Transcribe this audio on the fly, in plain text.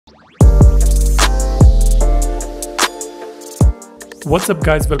What's up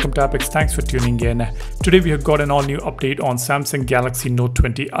guys, welcome to Apex, thanks for tuning in. Today we have got an all new update on Samsung Galaxy Note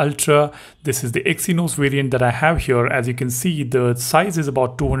 20 Ultra. This is the exynos variant that I have here. As you can see, the size is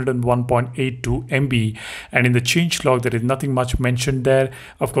about 201.82 MB, and in the changelog there is nothing much mentioned there.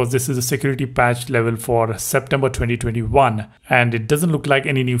 Of course, this is a security patch level for September 2021, and it doesn't look like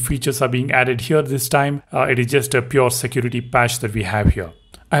any new features are being added here this time. It is just a pure security patch that we have here.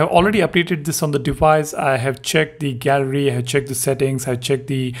 I have already updated this on the device. I have checked the gallery, I have checked the settings, I have checked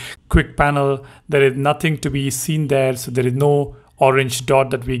the quick panel. There is nothing to be seen there, so there is no orange dot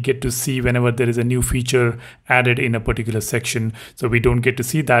that we get to see whenever there is a new feature added in a particular section. So we don't get to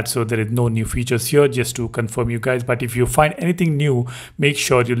see that, so there is no new features here, just to confirm you guys. But if you find anything new, make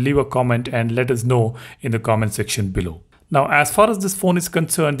sure you leave a comment and let us know in the comment section below. Now, as far as this phone is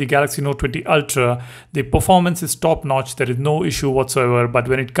concerned, the Galaxy Note 20 Ultra, the performance is top notch. There is no issue whatsoever. But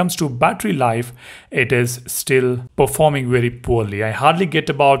when it comes to battery life, it is still performing very poorly. I hardly get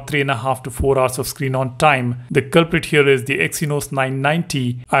about 3.5 to 4 hours of screen on time. The culprit here is the Exynos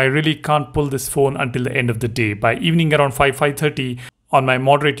 990. I really can't pull this phone until the end of the day. By evening around 5:30 on my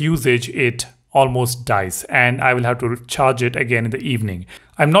moderate usage, it almost dies, and I will have to charge it again in the evening.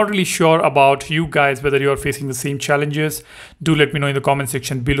 I'm not really sure about you guys whether you are facing the same challenges. Do let me know in the comment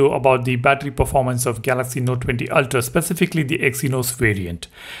section below about the battery performance of Galaxy Note 20 Ultra, specifically the Exynos variant.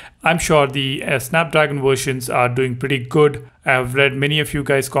 I'm sure the Snapdragon versions are doing pretty good. I've read many of you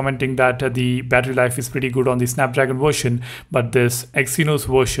guys commenting that the battery life is pretty good on the Snapdragon version, but this Exynos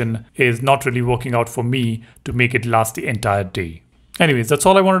version is not really working out for me to make it last the entire day. Anyways, that's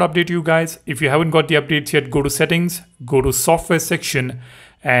all I wanted to update you guys. If you haven't got the updates yet, go to settings, go to software section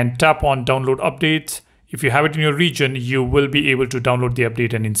and tap on download updates. If you have it in your region, you will be able to download the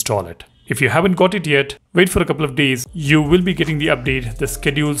update and install it. If you haven't got it yet, wait for a couple of days. You will be getting the update. The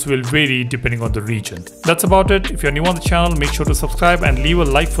schedules will vary depending on the region. That's about it. If you're new on the channel, make sure to subscribe and leave a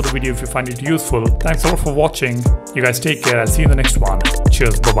like for the video if you find it useful. Thanks a lot for watching. You guys take care. I'll see you in the next one.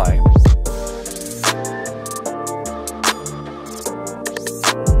 Cheers. Bye-bye.